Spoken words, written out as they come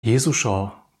Jézus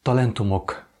a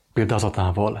talentumok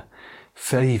példázatával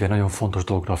felhívja nagyon fontos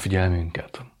dologra a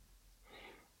figyelmünket.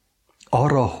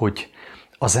 Arra, hogy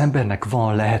az embernek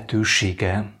van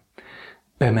lehetősége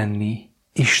bemenni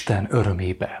Isten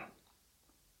örömébe.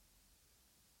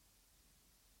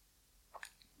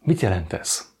 Mit jelent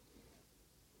ez?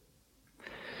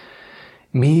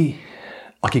 Mi,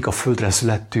 akik a földre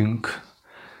születtünk,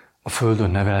 a földön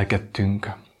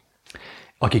nevelkedtünk,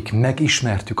 akik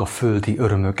megismertük a földi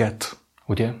örömöket,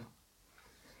 ugye?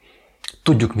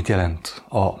 Tudjuk, mit jelent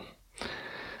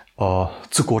a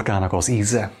cukorkának az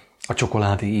íze, a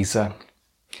csokoládé íze,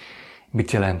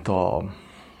 mit jelent a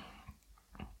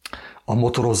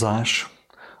motorozás,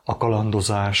 a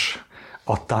kalandozás,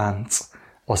 a tánc,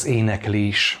 az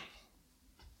éneklés,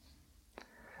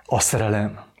 a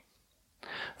szerelem.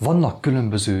 Vannak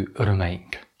különböző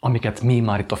örömeink, amiket mi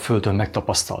már itt a Földön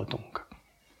megtapasztaltunk.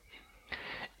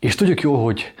 És tudjuk jól,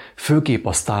 hogy főképp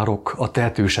a sztárok, a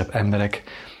tehetősebb emberek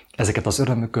ezeket az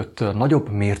örömöket nagyobb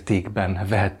mértékben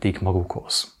vehették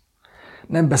magukhoz.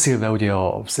 Nem beszélve ugye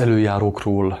az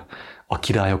előjárókról, a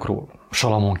királyokról.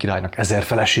 Salamon királynak 1000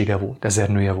 felesége volt, 1000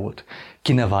 nője volt.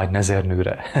 Ki ne vágyna 1000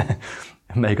 nőre?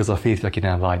 Melyik az a férfi, aki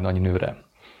nem vágyna annyi nőre?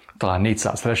 Talán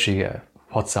 400 felesége,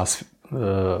 600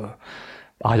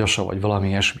 ágyasa, vagy valami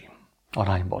ilyesmi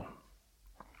arányban.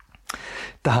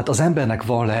 Tehát az embernek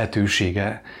van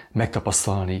lehetősége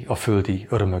megtapasztalni a földi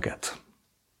örömöket.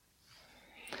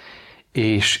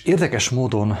 És érdekes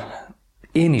módon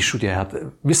én is ugye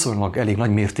viszonylag elég nagy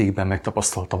mértékben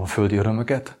megtapasztaltam a földi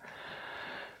örömöket,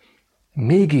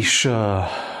 mégis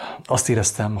azt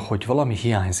éreztem, hogy valami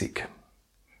hiányzik.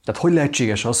 Tehát hogy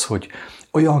lehetséges az, hogy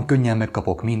olyan könnyen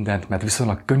megkapok mindent, mert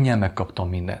viszonylag könnyen megkaptam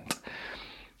mindent.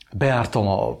 Beártam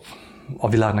a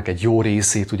világnak egy jó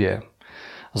részét, ugye,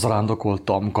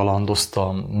 zarándokoltam,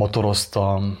 kalandoztam,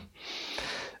 motoroztam,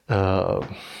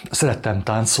 szerettem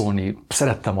táncolni,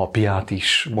 szerettem a piát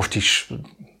is, most is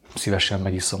szívesen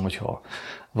megiszom, hogyha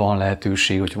van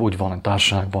lehetőség, hogy úgy van a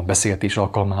társaságban, beszélgetés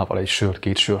alkalmával egy sört,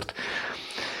 2 sört.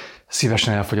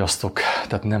 Szívesen elfogyasztok,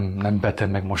 tehát nem betem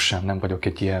meg most sem, nem vagyok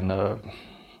egy ilyen,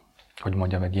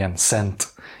 egy ilyen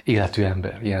szent életű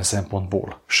ember, ilyen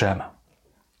szempontból sem.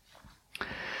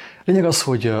 Lényeg az,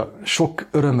 hogy sok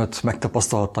örömöt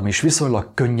megtapasztaltam, és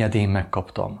viszonylag könnyedén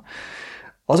megkaptam.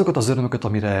 Azokat az örömöket,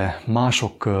 amire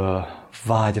mások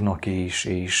vágynak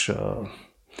és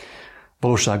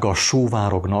valósággal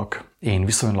sóvárognak, én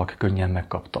viszonylag könnyen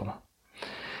megkaptam.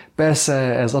 Persze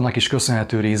ez annak is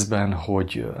köszönhető részben,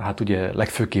 hogy hát ugye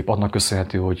legfőképp annak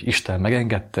köszönhető, hogy Isten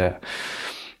megengedte,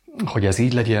 hogy ez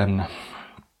így legyen,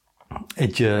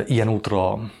 egy ilyen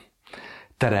útra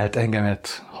terelt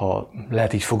engemet, ha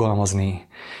lehet így fogalmazni.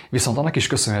 Viszont annak is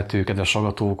köszönhető, kedves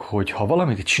hallgatók, hogy ha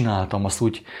valamit csináltam, azt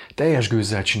úgy teljes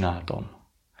gőzzel csináltam.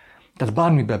 Tehát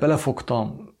bármibe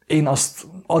belefogtam, én azt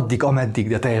addig, ameddig,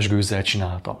 de teljes gőzzel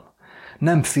csináltam.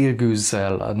 Nem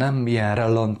félgőzzel, nem ilyen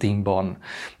rellantingban,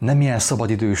 nem ilyen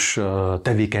szabadidős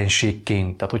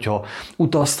tevékenységként. Tehát, hogyha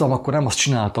utaztam, akkor nem azt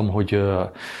csináltam,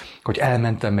 hogy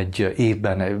elmentem egy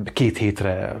évben 2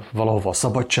 hétre valahova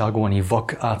szabadságolni,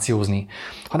 vakációzni,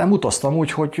 hanem utaztam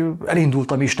úgy, hogy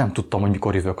elindultam, és nem tudtam, hogy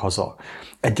mikor jövök haza.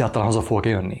 Egyáltalán haza fogok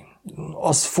jönni.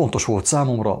 Az fontos volt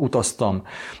számomra, utaztam,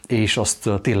 és azt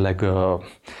tényleg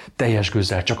teljes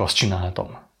gőzzel csak azt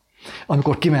csináltam.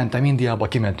 Amikor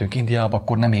kimentünk Indiába,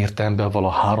 akkor nem értem be vala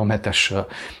 3 hetes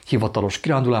hivatalos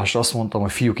kirándulásra, azt mondtam,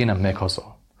 hogy fiúk, én nem megyek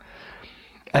haza.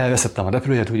 Elveszettem a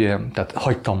repülőjét, ugye, tehát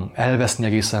hagytam elveszni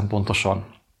egészen pontosan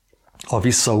a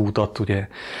visszaútat, ugye,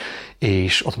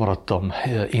 és ott maradtam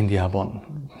Indiában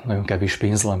nagyon kevés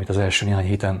pénzzel, amit az első néhány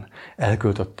héten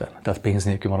elköltöttem, tehát pénz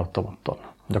nélkül maradtam ottan,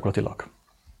 gyakorlatilag.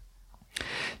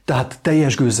 Tehát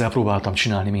teljes gőzzel próbáltam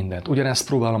csinálni mindent. Ugyanezt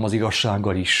próbálom az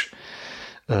igazsággal is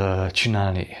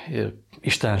csinálni,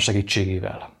 Isten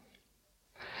segítségével.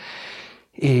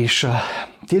 És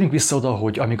térjünk vissza oda,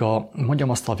 hogy amíg a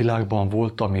világban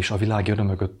voltam, és a világi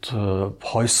örömöket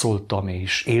hajszoltam,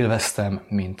 és élveztem,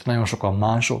 mint nagyon sokan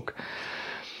mások,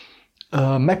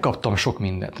 megkaptam sok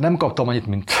mindent. Nem kaptam annyit,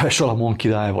 mint Salamon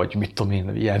király, vagy mit tudom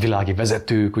én, ilyen világi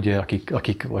vezetők, ugye,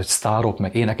 akik vagy sztárok,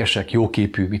 meg énekesek,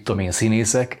 jóképű, mit tudom én,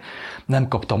 színészek. Nem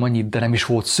kaptam annyit, de nem is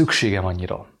volt szükségem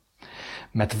annyira.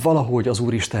 Mert valahogy az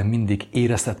Úristen mindig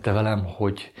éreztette velem,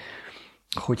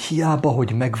 hogy hiába,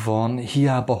 hogy megvan,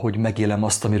 hiába, hogy megélem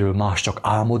azt, amiről más csak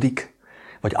álmodik,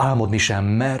 vagy álmodni sem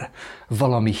mer,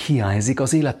 valami hiányzik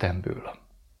az életemből.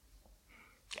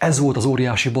 Ez volt az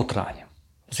óriási botrány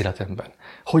az életemben.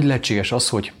 Hogy lehetséges az,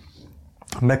 hogy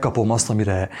megkapom azt,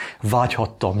 amire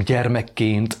vágyhattam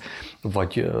gyermekként,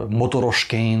 vagy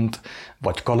motorosként,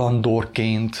 vagy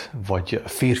kalandorként, vagy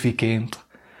férfiként,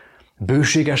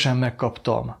 bőségesen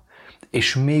megkaptam,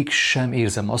 és mégsem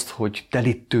érzem azt, hogy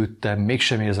telítődtem,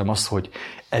 mégsem érzem azt, hogy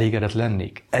elégedett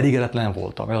lennék. Elégedetlen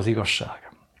voltam, ez az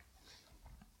igazság.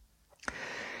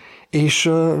 És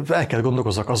el kell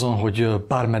gondolkozzak azon, hogy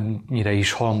bármennyire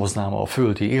is halmoznám a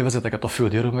földi élvezeteket, a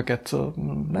földi örömöket,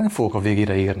 nem fogok a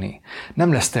végére érni.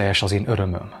 Nem lesz teljes az én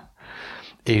örömöm.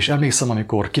 És emlékszem,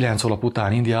 amikor 9 hónap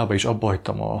után Indiába is abba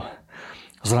hagytam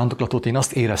az rándoklatot, én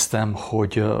azt éreztem,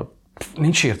 hogy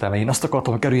nincs értelme, én azt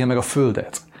akartam, hogy kerülje meg a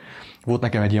földet. Volt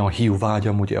nekem egy ilyen hiú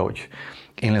vágyam, ugye, hogy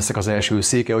én leszek az első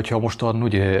széke, hogyha mostan,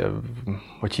 ugye,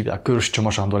 hogy hívják, Körös Csoma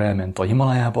Sándor elment a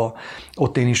Himalajába,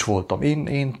 ott én is voltam.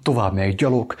 Én tovább megyek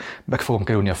gyalog, meg fogom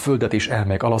kerülni a földet, és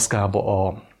elmegyek Alaszkába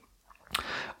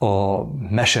a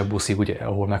mesebuszig, ugye,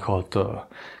 ahol meghalt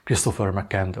Christopher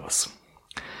McCandless.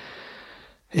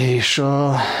 És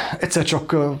egyszer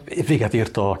csak véget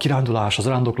ért a kirándulás, az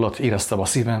rándoklat, éreztem a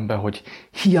szívembe, hogy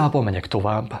hiába megyek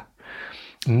tovább,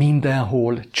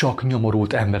 mindenhol csak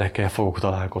nyomorult emberekkel fogok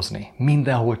találkozni.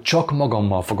 Mindenhol csak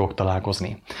magammal fogok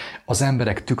találkozni. Az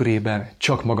emberek tükrében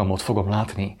csak magamot fogom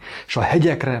látni, és a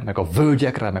hegyekre, meg a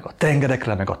völgyekre, meg a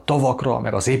tengerekre, meg a tavakra,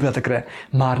 meg az épületekre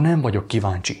már nem vagyok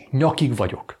kíváncsi. Nyakig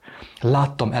vagyok.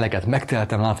 Láttam eleget,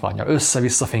 megteltem látvánnyal,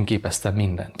 össze-vissza fényképeztem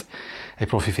mindent. Egy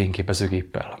profi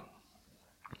fényképezőgéppel.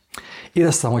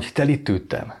 Éreztem, hogy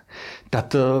telítődtem.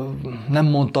 Tehát nem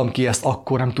mondtam ki ezt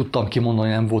akkor, nem tudtam kimondani,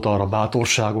 nem volt arra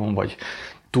bátorságom, vagy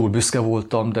túl büszke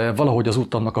voltam, de valahogy az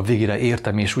utamnak a végére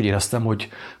értem, és úgy éreztem, hogy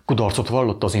kudarcot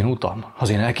vallott az én utam, az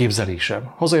én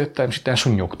elképzelésem. Hazajöttem, és itt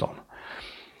sunnyogtam.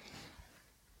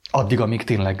 Addig, amíg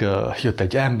tényleg jött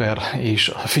egy ember,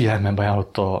 és figyelmembe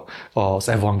ajánlotta az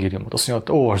evangéliumot. Azt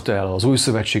mondja, olvasd el az új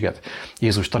szövetséget,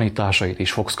 Jézus tanításait,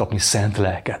 és fogsz kapni szent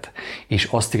lelket, és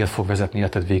azt téged fog vezetni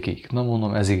életed végéig. Na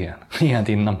mondom, ez igen. Ilyent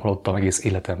én nem hallottam egész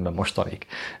életemben mostanig.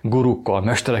 Gurukkal,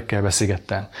 mesterekkel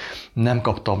beszélgettem, nem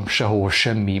kaptam sehol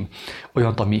semmi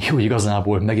olyant, ami úgy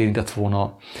igazából megérintett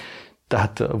volna.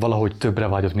 Tehát valahogy többre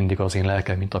vágyott mindig az én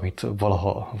lelkem, mint amit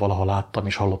valaha láttam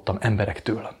és hallottam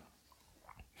emberektől.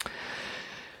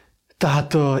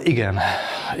 Tehát igen,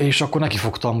 és akkor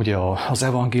nekifogtam ugye az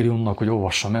evangéliumnak, hogy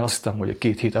olvassam el, azt hittem, hogy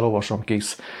 2 hét elolvasom,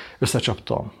 kész,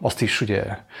 összecsaptam, azt is ugye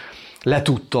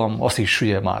letudtam, azt is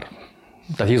ugye már,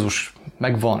 tehát Jézus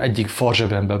megvan, egyik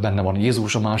farzsebemben benne van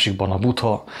Jézus, a másikban a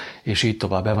Buddha, és így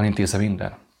tovább el van intézve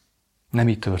minden. Nem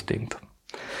így történt.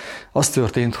 Az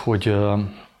történt, hogy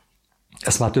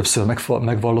ezt már többször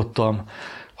megvallottam,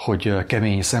 hogy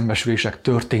kemény szembesülések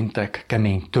történtek,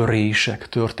 kemény törések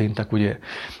történtek, ugye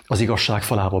az igazság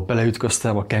falába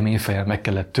beleütköztem, a kemény fejem meg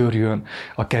kellett törjön,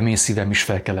 a kemény szívem is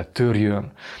fel kellett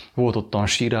törjön, volt ottan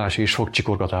sírás és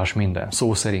fogcsikorgatás minden,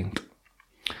 szó szerint.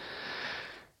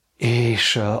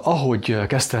 És ahogy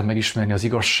kezdtem megismerni az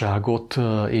igazságot,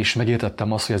 és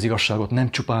megértettem azt, hogy az igazságot nem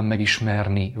csupán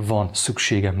megismerni van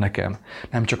szükségem nekem,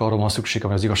 nem csak arra van szükségem,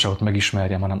 hogy az igazságot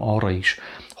megismerjem, hanem arra is,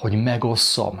 hogy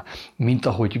megosszam, mint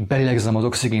ahogy belélegzem az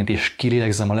oxigént és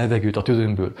kilélegzem a levegőt a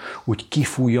tüdőmből, úgy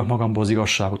kifújjam magamból az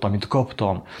igazságot, amit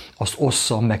kaptam, azt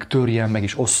osszam meg, törjem meg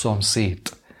és osszam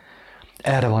szét.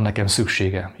 Erre van nekem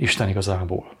szüksége, Isten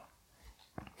igazából.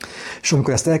 És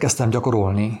amikor ezt elkezdtem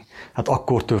gyakorolni, hát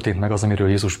akkor történt meg az, amiről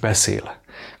Jézus beszél.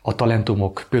 A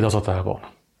talentumok példázatában.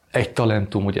 1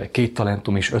 talentum, ugye 2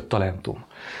 talentum és 5 talentum.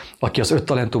 Aki az 5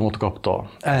 talentumot kapta,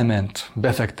 elment,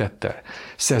 befektette,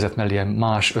 szerzett mellé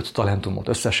más 5 talentumot,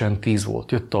 összesen 10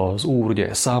 volt. Jött az Úr,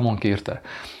 ugye számon kérte,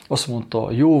 azt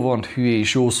mondta, jó van, hülye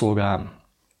és jó szolgám,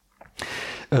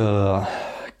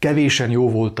 kevésen jó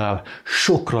voltál,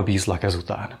 sokra bízlak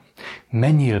ezután.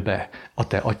 Menjél be a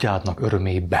te atyádnak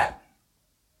örömébe.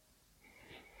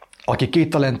 Aki 2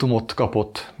 talentumot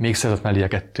kapott, még szerzett mellé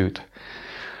 2.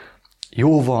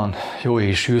 Jó van, jó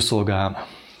és hű szolgám,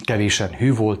 kevésen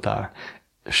hű voltál,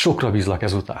 sokra bízlak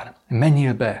ezután.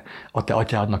 Menjél be a te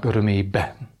atyádnak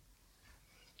örömébe.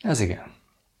 Ez igen.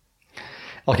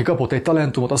 Aki kapott 1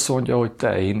 talentumot, azt mondja, hogy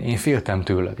én féltem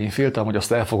tőled, én féltem, hogy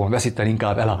azt el fogom veszíteni,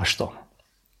 inkább elástam.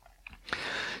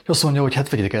 És azt mondja, hogy hát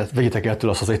vegyétek el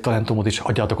tőle azt az 1 talentumot, és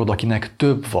adjátok oda, akinek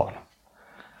több van.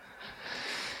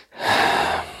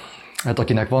 Mert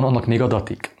akinek van, annak még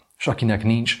adatik. És akinek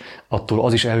nincs, attól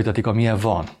az is elvitetik, amilyen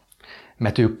van.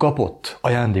 Mert ő kapott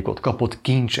ajándékot, kapott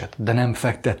kincset, de nem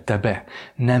fektette be,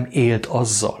 nem élt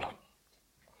azzal.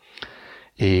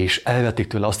 És elvették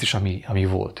tőle azt is, ami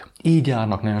volt. Így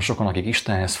járnak nagyon sokan, akik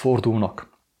Istenhez fordulnak,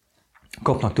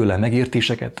 kapnak tőle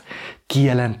megértéseket,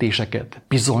 kijelentéseket,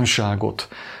 bizonyságot,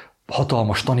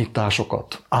 hatalmas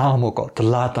tanításokat, álmokat,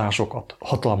 látásokat,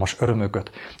 hatalmas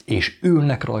örömöket, és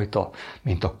ülnek rajta,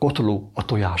 mint a kotló a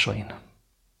tojásain.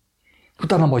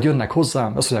 Utána majd jönnek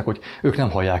hozzám, azt mondják, hogy ők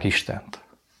nem hallják Istent.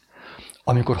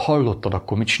 Amikor hallottad,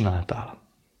 akkor mit csináltál?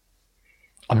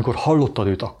 Amikor hallottad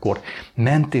őt, akkor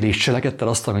mentél és cselekedted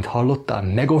azt, amit hallottál,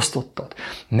 megosztottad,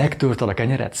 megtörted a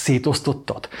kenyeret,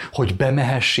 szétosztottad, hogy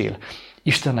bemehessél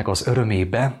Istennek az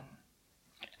örömébe,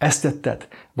 ezt tetted,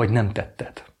 vagy nem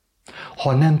tetted?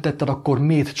 Ha nem tetted, akkor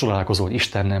miért csodálkozol, hogy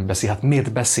Isten nem beszél? Hát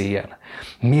miért beszéljen?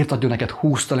 Miért adjon neked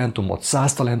 20 talentumot,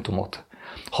 100 talentumot?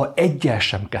 Ha egyel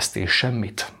sem kezdtél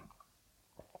semmit.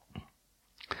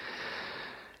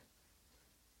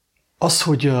 Az,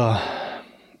 hogy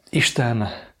Isten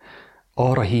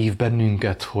arra hív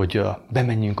bennünket, hogy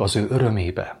bemenjünk az ő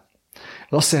örömébe.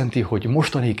 Ez azt jelenti, hogy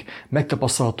mostanig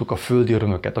megtapasztaltuk a földi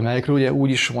örömöket, amelyekről ugye úgy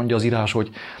is mondja az írás, hogy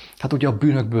hát ugye a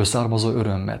bűnökből származó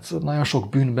örömet. Nagyon sok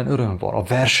bűnben öröm van, a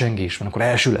versengésben, akkor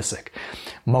első leszek.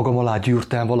 Magam alá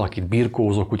gyűrtem valakit,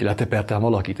 birkózok, ugye letepertem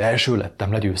valakit, első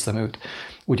lettem, legyőztem őt.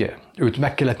 Ugye, őt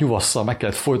meg kellett nyugasszam, meg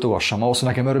kellett folytogassam, ahhoz, hogy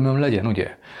nekem örömöm legyen,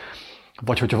 ugye?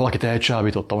 Vagy hogyha valakit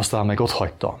elcsábítottam, aztán meg ott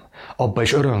hagytam. Abba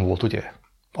is öröm volt, ugye?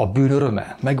 A bűn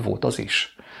öröme, meg volt az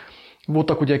is.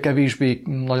 Voltak ugye kevésbé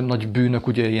nagy bűnök,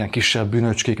 ugye ilyen kisebb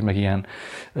bűnöcskék, meg ilyen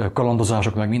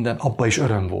kalandozások, meg minden, abba is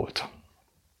öröm volt.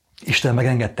 Isten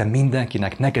megengedte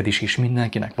mindenkinek, neked is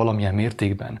mindenkinek valamilyen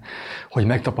mértékben, hogy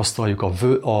megtapasztaljuk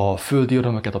a földi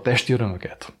örömöket, a testi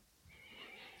örömöket.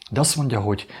 De azt mondja,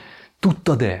 hogy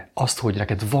tudtad-e azt, hogy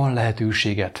neked van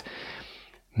lehetőséget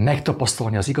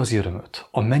megtapasztalni az igazi örömöt,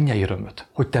 a mennyei örömöt,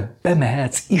 hogy te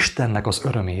bemehetsz Istennek az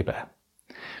örömébe.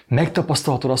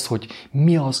 Megtapasztaltad azt, hogy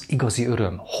mi az igazi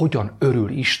öröm, hogyan örül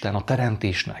Isten a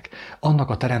teremtésnek, annak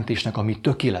a teremtésnek, ami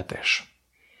tökéletes.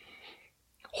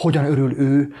 Hogyan örül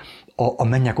ő a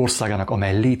mennyek országának,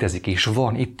 amely létezik és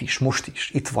van itt is, most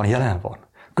is, itt van, jelen van,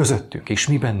 közöttünk, és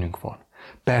mi bennünk van.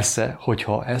 Persze,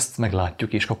 hogyha ezt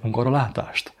meglátjuk és kapunk arra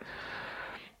látást.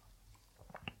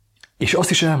 És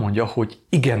azt is elmondja, hogy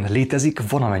igen, létezik,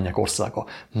 van a mennyek országa.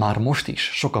 Már most is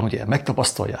sokan ugye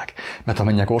megtapasztalják, mert a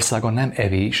mennyek országa nem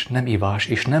evés, nem ivás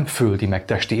és nem földi meg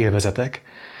testi élvezetek,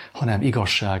 hanem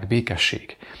igazság,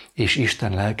 békesség és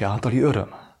Isten lelke általi öröm.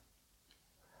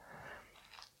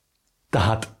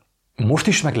 Tehát most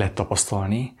is meg lehet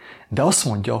tapasztalni, de azt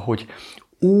mondja, hogy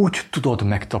úgy tudod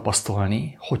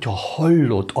megtapasztalni, hogyha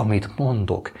hallod, amit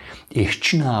mondok, és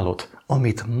csinálod,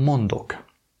 amit mondok.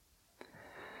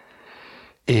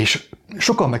 És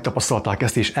sokan megtapasztalták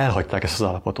ezt, és elhagyták ezt az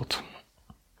állapotot.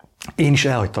 Én is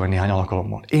elhagytam néhány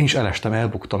alkalommal. Én is elestem,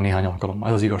 elbuktam néhány alkalommal.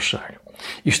 Ez az igazság.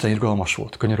 Isten irgalmas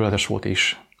volt, könyörületes volt,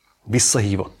 és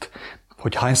visszahívott.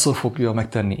 Hogy hányszor fogja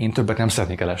megtenni, én többet nem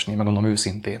szeretnék elesni, megmondom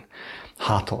őszintén.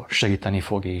 Hát, ha segíteni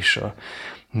fog, és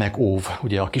megóv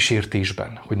ugye a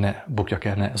kísértésben, hogy ne bukjak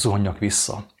el, ne zuhanjak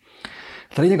vissza.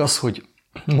 De a lényeg az, hogy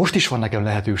most is van nekem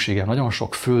lehetőségem nagyon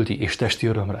sok földi és testi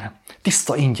örömre.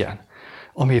 Tiszta ingyen.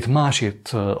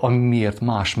 Amiért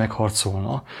más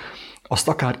megharcolna, azt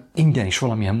akár ingyen is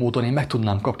valamilyen módon én meg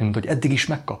tudnám kapni, mint hogy eddig is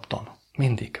megkaptam.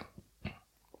 Mindig.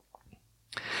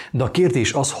 De a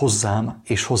kérdés az hozzám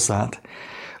és hozzád,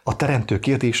 a teremtő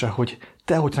kérdése, hogy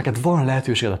te, hogy neked van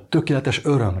lehetőséged a tökéletes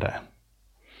örömre,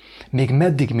 még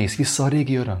meddig mész vissza a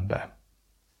régi örömbe?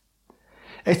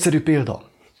 Egyszerű példa.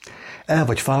 El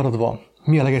vagy fáradva,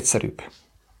 mi a legegyszerűbb?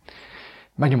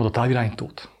 Megnyomod a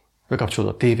távirányítót,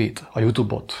 bekapcsolod a tévét, a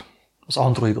YouTube-ot, az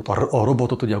Androidot, a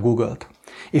robotot, ugye a Google-t,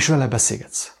 és vele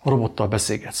beszélgetsz, a robottal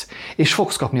beszélgetsz, és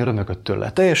fogsz kapni örömöket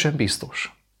tőle, teljesen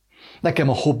biztos. Nekem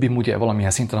a hobbim ugye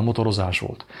valamilyen szinten a motorozás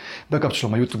volt.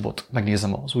 Bekapcsolom a YouTube-ot,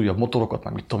 megnézem az újabb motorokat,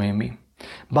 meg mit tudom én mi.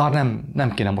 Bár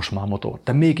nem kéne most már motor,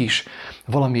 de mégis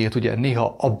valamiért ugye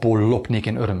néha abból lopnék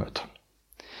én örömöt.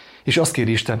 És azt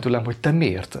kéri Isten tőlem, hogy te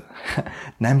miért?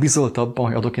 Nem bizolt abban,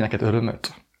 hogy adok én neked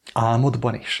örömöt?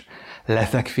 Álmodban is,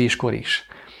 lefekvéskor is,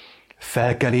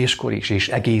 felkeléskor is, és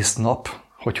egész nap,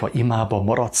 hogyha imában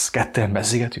maradsz, ketten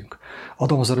beszélgetünk,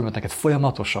 adom az örömöt neked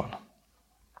folyamatosan.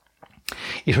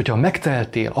 És hogyha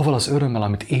megteltél avval az örömmel,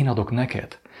 amit én adok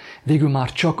neked, végül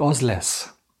már csak az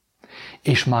lesz,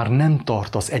 és már nem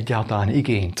tartasz egyáltalán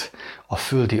igényt a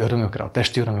földi örömökre, a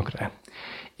testi örömökre,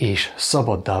 és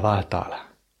szabaddá váltál.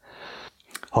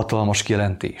 Hatalmas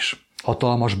kijelentés,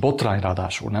 hatalmas botrány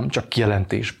ráadásul, nem csak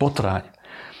kijelentés, botrány.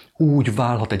 Úgy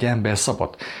válhat egy ember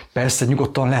szabad. Persze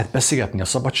nyugodtan lehet beszélgetni a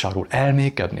szabadságról,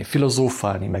 elmékedni,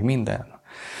 filozófálni, meg minden.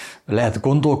 Lehet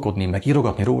gondolkodni, meg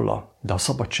írogatni róla, de a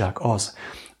szabadság az,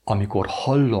 amikor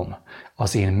hallom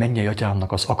az én mennyei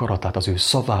atyámnak az akaratát, az ő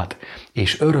szavát,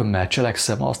 és örömmel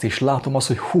cselekszem azt, és látom azt,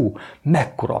 hogy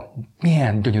mekkora,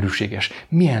 milyen gyönyörűséges,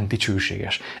 milyen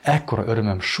dicsőséges, ekkora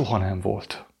örömöm soha nem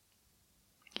volt.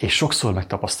 És sokszor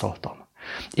megtapasztaltam.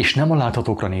 És nem a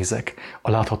láthatókra nézek, a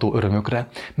látható örömökre,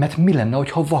 mert mi lenne,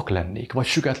 ha vak lennék, vagy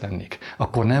süket lennék,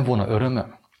 akkor nem volna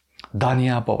örömöm.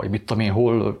 Dániában, vagy mit tudom én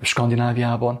hol,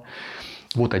 Skandináviában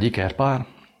volt egy ikerpár,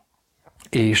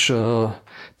 és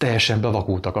teljesen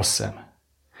bevakultak, azt hiszem.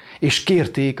 És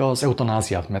kérték az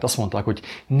eutanáziát, mert azt mondták, hogy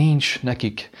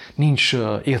nincs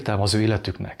értelme az ő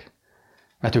életüknek.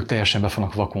 Mert ők teljesen be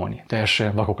fognak vakulni,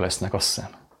 teljesen vakok lesznek, azt hiszem.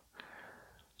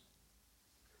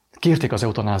 Kérték az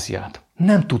eutanáziát.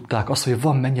 Nem tudták azt, hogy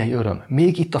van mennyei öröm.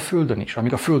 Még itt a Földön is,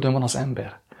 amíg a Földön van az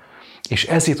ember. És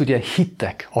ezért ugye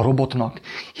hittek a robotnak,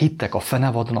 hittek a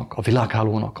fenevadnak, a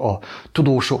világhálónak, a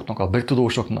tudósoknak, a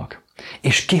tudósoknak,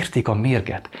 és kérték a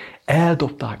mérget,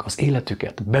 eldobták az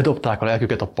életüket, bedobták a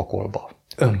lelküket a pokolba,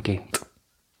 önként.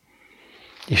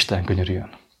 Isten könyörüljön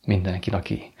mindenkin,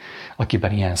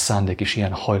 akiben ilyen szándék és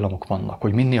ilyen hajlamok vannak,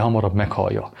 hogy minél hamarabb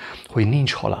meghallja, hogy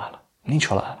nincs halál. Nincs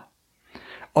halál.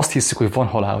 Azt hiszük, hogy van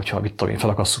halál, hogyha mit tudom én,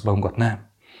 felakasszuk magunkat. Nem.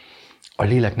 A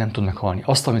lélek nem tud meghalni.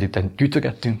 Azt, amit itt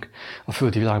gyűjtögettünk a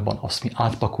földi világban, azt mi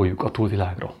átpakoljuk a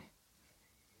túlvilágra.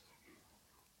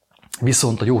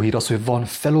 Viszont a jó hír az, hogy van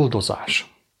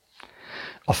feloldozás.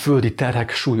 A földi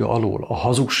terhek súlya alól, a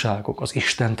hazugságok, az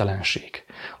istentelenség,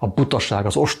 a butaság,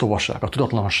 az ostobaság, a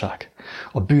tudatlanság,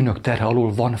 a bűnök terhe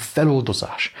alól van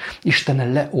feloldozás.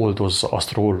 Isten leoldozza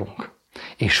azt rólunk,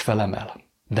 és felemel.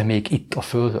 De még itt a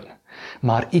földön,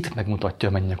 már itt megmutatja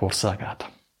a mennyek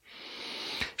országát.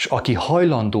 És aki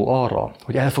hajlandó arra,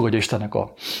 hogy elfogadja Istennek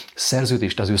a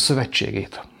szerződést, az ő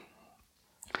szövetségét,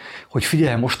 hogy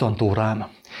figyelj mostantól rám,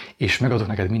 és megadok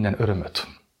neked minden örömöt,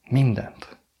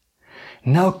 mindent.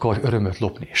 Ne akarj örömöt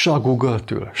lopni, se a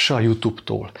Google-től, se a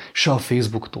YouTube-tól, se a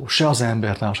Facebook-tól, se az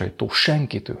embertársaitól,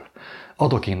 senkitől.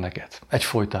 Adok én neked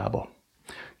egyfolytába.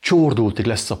 Csordultig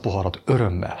lesz a poharad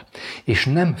örömmel, és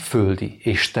nem földi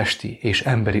és testi és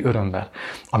emberi örömmel,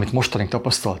 amit mostanig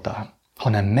tapasztaltál,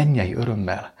 hanem mennyei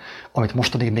örömmel, amit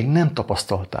mostanig még nem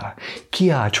tapasztaltál.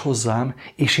 Kiálts hozzám,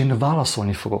 és én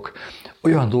válaszolni fogok.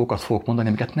 Olyan dolgokat fogok mondani,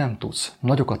 amiket nem tudsz,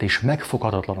 nagyokat és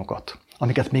megfoghatatlanokat,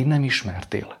 amiket még nem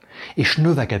ismertél, és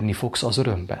növekedni fogsz az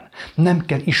örömben. Nem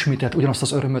kell ismételd ugyanazt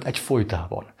az örömöt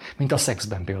egyfolytában, mint a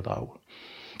szexben például.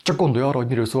 Csak gondolj arra, hogy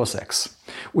miről szól a szex.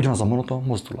 Ugyanaz a monoton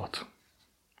mozdulat.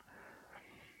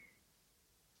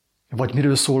 Vagy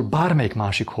miről szól bármelyik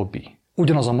másik hobbi.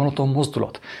 Ugyanaz a monoton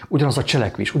mozdulat, ugyanaz a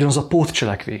cselekvés, ugyanaz a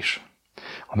pótcselekvés.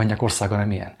 A mennyek országa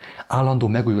nem ilyen. Állandó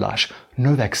megújulás.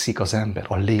 Növekszik az ember,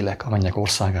 a lélek a mennyek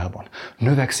országában.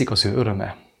 Növekszik az ő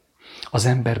öröme. Az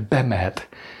ember bemehet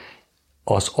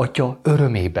az Atya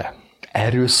örömébe.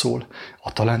 Erről szól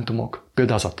a talentumok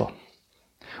példázata.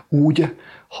 Úgy,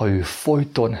 ha ő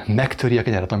folyton megtöri a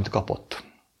kenyeret, amit kapott.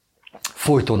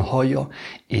 Folyton hallja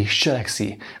és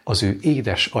cselekszi az ő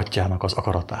édes atyának az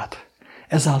akaratát.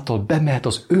 Ezáltal bemehet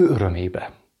az ő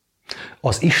örömébe.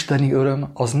 Az isteni öröm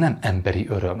az nem emberi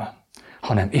öröm,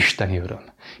 hanem isteni öröm.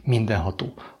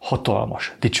 Mindenható,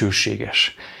 hatalmas,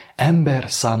 dicsőséges.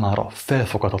 Ember számára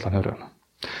felfoghatatlan öröm.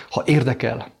 Ha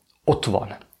érdekel, ott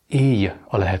van, élj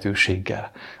a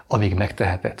lehetőséggel, amíg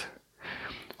megteheted.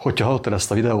 Hogyha hallottad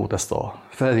ezt a videót, ezt a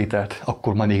felvételt,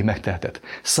 akkor már még megteheted.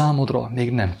 Számodra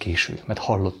még nem késő, mert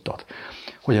hallottad.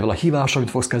 Hogy ezzel a hívással,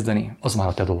 amit fogsz kezdeni, az már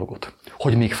a te dolgod.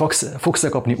 Hogy még fogsz-e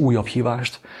kapni újabb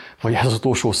hívást, vagy ez az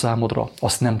utolsó számodra,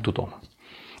 azt nem tudom.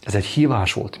 Ez egy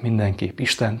hívás volt mindenképp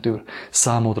Istentől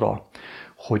számodra,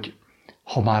 hogy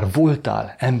ha már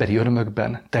voltál emberi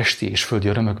örömökben, testi és földi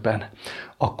örömökben,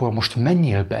 akkor most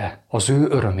menjél be az ő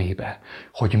örömébe,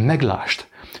 hogy meglásd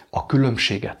a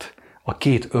különbséget a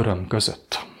két öröm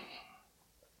között.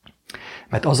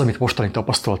 Mert az, amit mostanig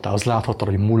tapasztaltál, az láthattad,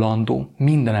 hogy mulandó,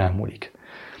 minden elmúlik.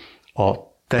 A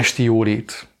testi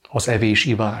jólét, az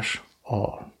evés-ivás,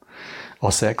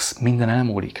 a szex, minden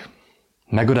elmúlik.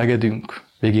 Megöregedünk,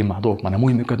 végén már dolgok már nem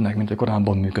úgy működnek, mint hogy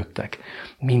korábban működtek.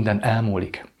 Minden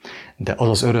elmúlik. De az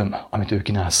az öröm, amit ő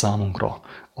kínál számunkra,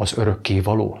 az örökké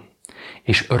való.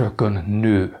 És örökön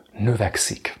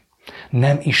növekszik.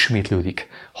 Nem ismétlődik,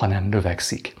 hanem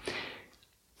növekszik.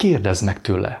 Kérdezd meg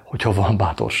tőle, hogyha van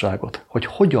bátorságod, hogy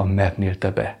hogyan mernél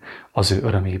te be az ő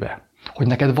örömébe. Hogy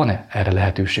neked van-e erre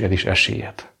lehetőséged és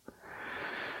esélyed.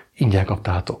 Ingyen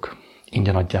kaptátok,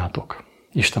 ingyen adjátok.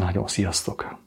 Isten áldjon, sziasztok!